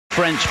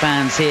French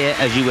fans here,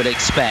 as you would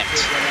expect.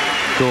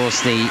 Of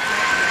course, the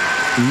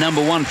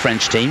 #1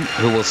 French team,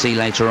 who we'll see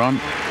later on,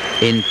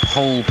 in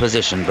pole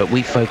position. But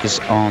we focus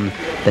on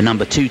the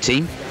 #2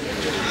 team,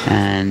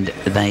 and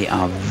they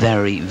are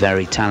very,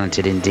 very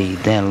talented indeed.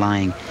 They're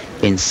lying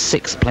in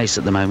 6th place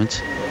at the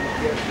moment.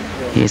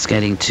 Here's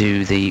getting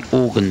to the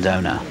organ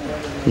donor.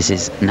 This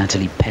is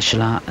Nathalie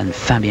Péchelard and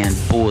Fabienne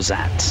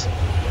Borzat.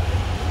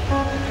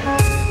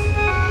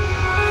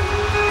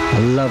 I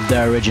love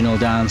their original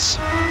dance,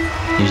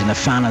 using the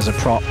fan as a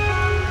prop.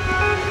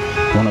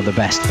 One of the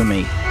best for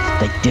me.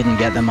 They didn't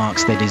get the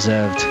marks they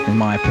deserved, in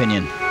my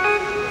opinion.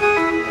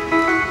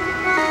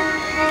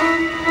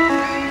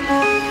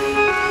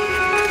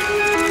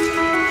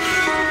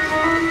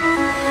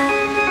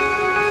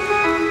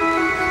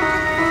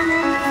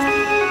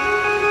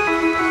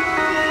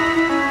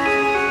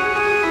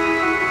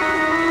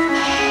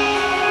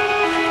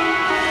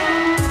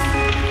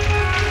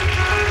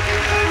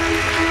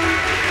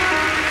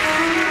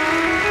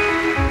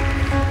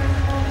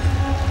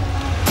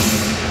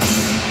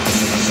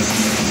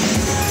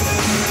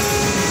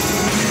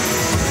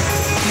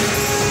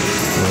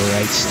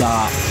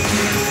 Start.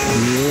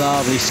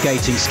 Lovely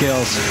skating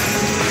skills.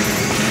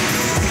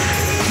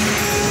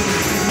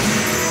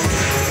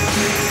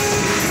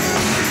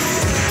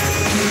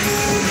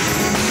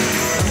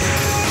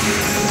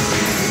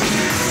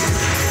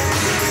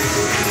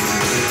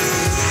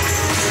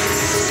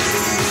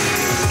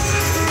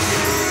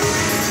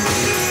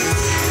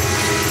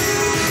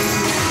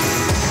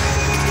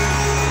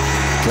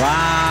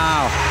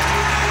 Wow.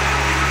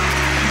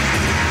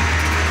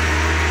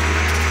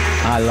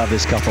 I love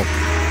this couple.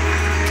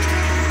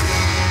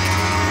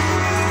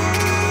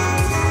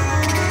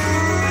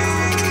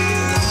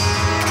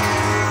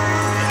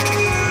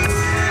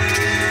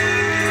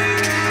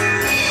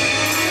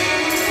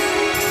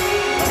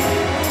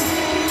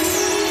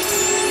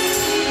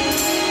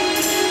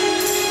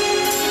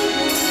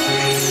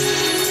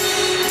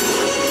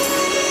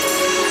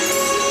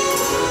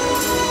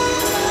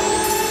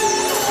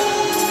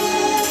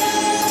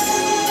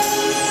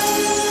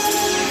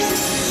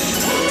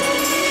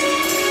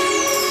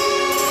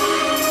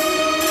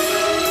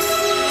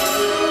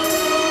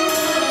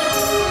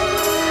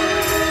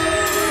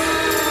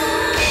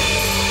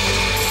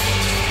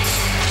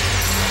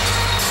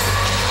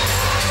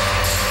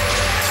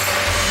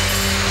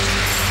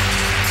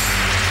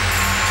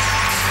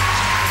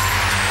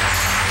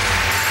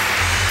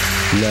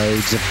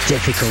 Loads of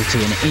difficulty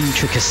and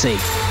intricacy,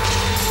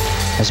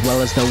 as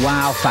well as the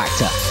wow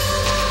factor.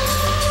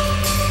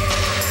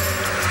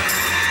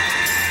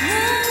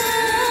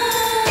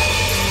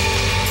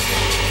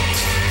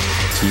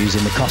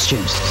 Using the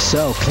costumes,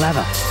 so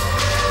clever.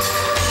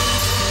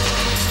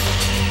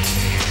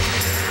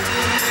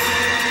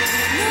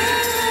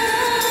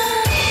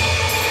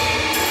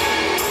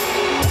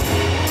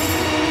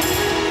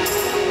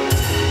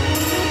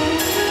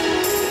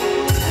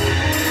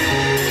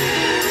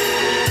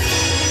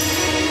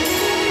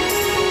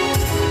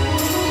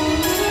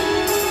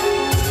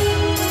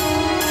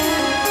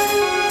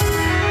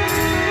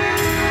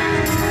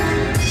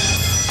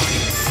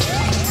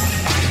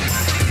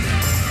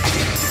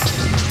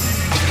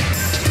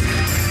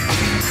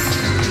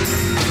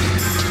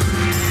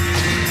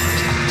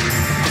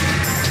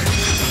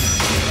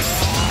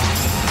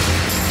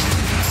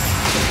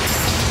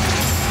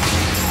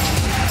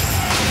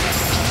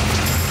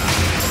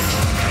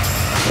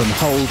 From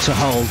hole to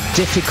hole,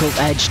 difficult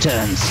edge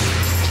turns.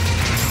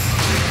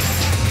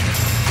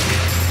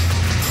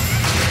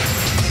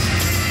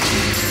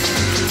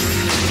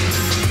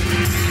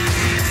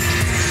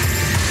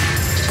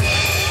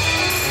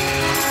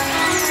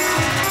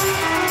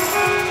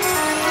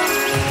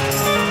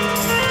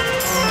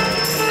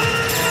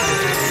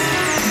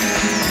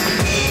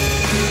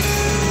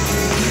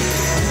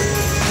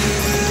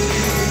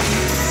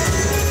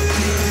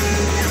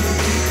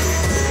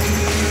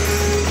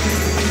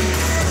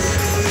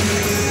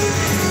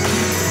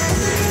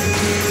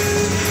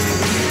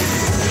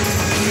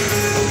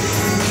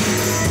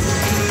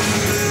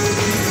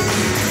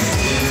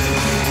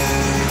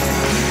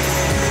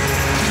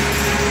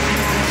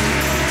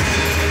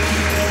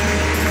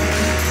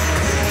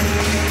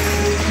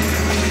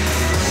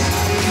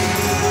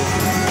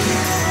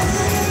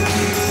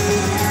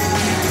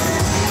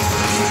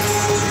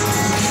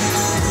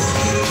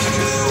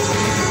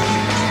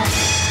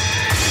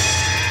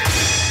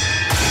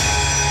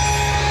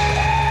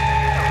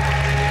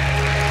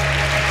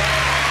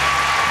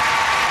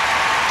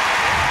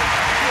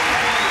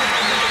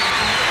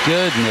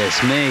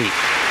 Goodness me.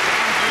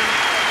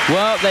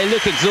 Well, they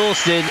look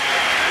exhausted,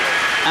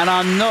 and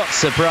I'm not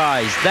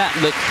surprised. That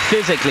looked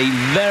physically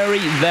very,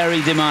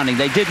 very demanding.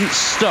 They didn't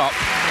stop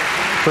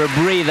for a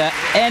breather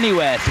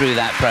anywhere through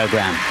that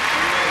program.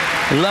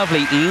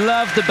 Lovely.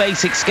 Love the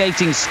basic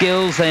skating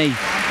skills. They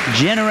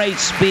generate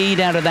speed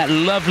out of that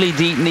lovely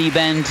deep knee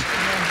bend.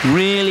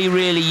 Really,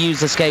 really use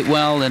the skate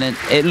well, and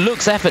it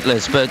looks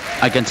effortless, but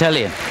I can tell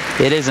you,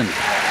 it isn't.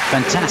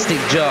 Fantastic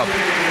job.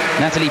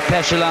 Nathalie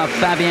Péchelard,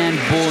 Fabienne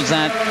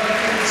Borzat,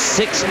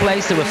 6th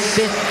place. They were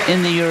 5th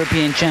in the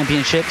European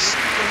Championships,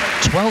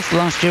 12th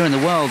last year in the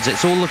Worlds.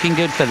 It's all looking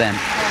good for them.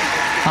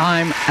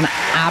 I'm an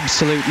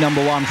absolute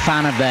 #1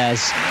 fan of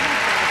theirs.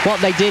 What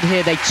they did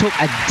here, they took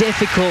a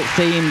difficult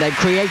theme, they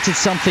created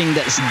something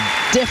that's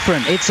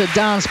different. It's a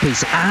dance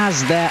piece,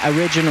 as their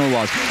original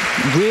was.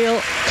 Real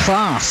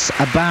class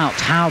about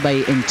how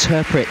they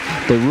interpret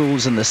the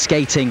rules and the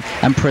skating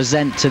and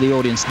present to the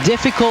audience.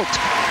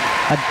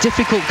 A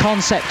difficult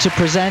concept to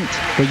present.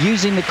 They're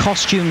using the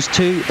costumes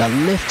too. The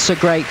lifts are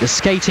great, the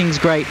skating's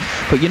great,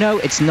 but you know,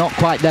 it's not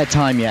quite their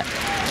time yet.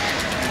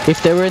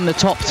 If they were in the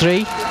top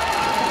 3,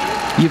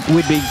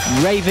 we'd be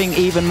raving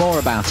even more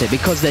about it,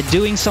 because they're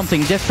doing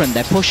something different.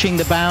 They're pushing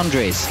the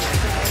boundaries.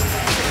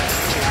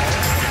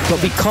 But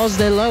because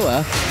they're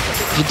lower,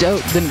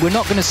 then we're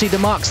not going to see the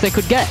marks they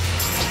could get.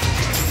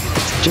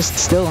 It's just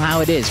still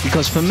how it is,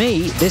 because for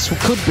me, this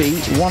could be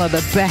one of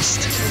the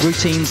best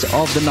routines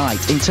of the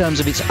night in terms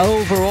of its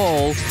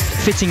overall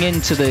fitting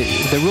into the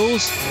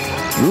rules.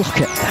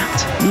 Look at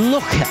that.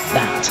 Look at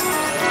that.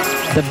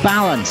 The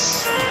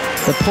balance,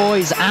 the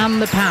poise and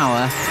the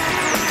power.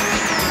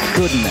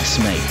 Goodness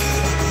me.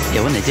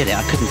 Yeah, when they did it,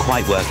 I couldn't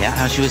quite work out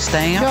how she was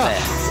staying up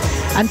there.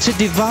 And to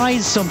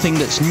devise something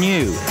that's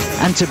new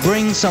and to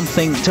bring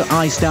something to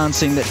ice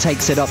dancing that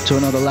takes it up to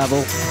another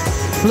level.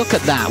 Look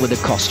at that with the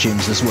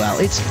costumes as well.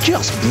 It's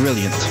just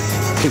brilliant.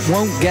 It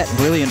won't get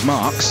brilliant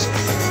marks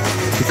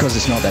because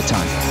it's not their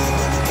time.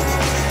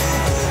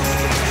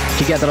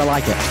 Do you get that I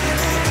like it?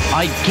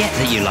 I get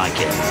that you like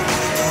it.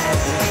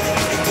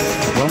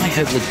 Well, I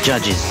hope the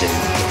judges do.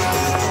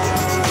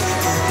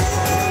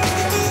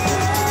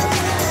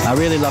 I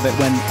really love it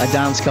when a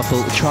dance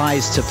couple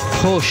tries to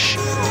push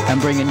and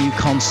bring a new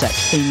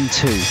concept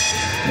into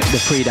the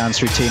free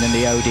dance routine and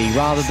the OD,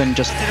 rather than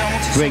just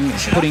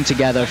putting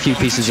together a few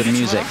pieces of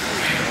music.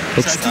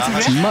 It's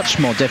much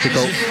more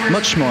difficult,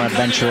 much more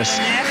adventurous,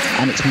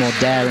 and it's more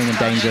daring and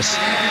dangerous.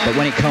 But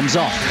when it comes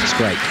off, it's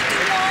great.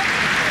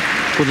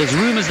 Well, there's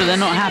rumours that they're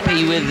not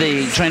happy with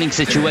the training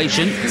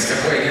situation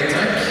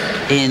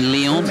in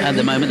Lyon at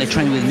the moment. They're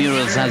training with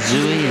Muriel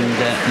Zazoui and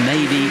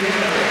maybe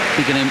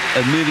thinking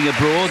of moving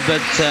abroad,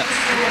 but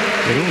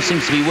it all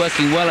seems to be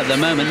working well at the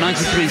moment.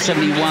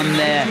 93.71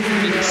 their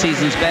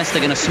season's best.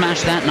 They're going to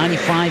smash that.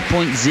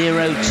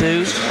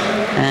 95.02,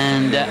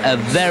 and a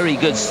very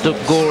good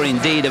score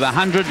indeed of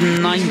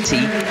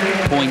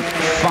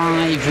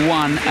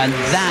 190.51, and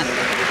that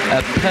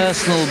a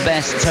personal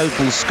best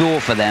total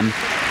score for them,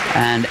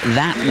 and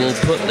that will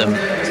put them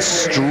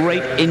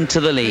straight into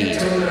the lead.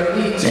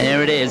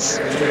 There it is.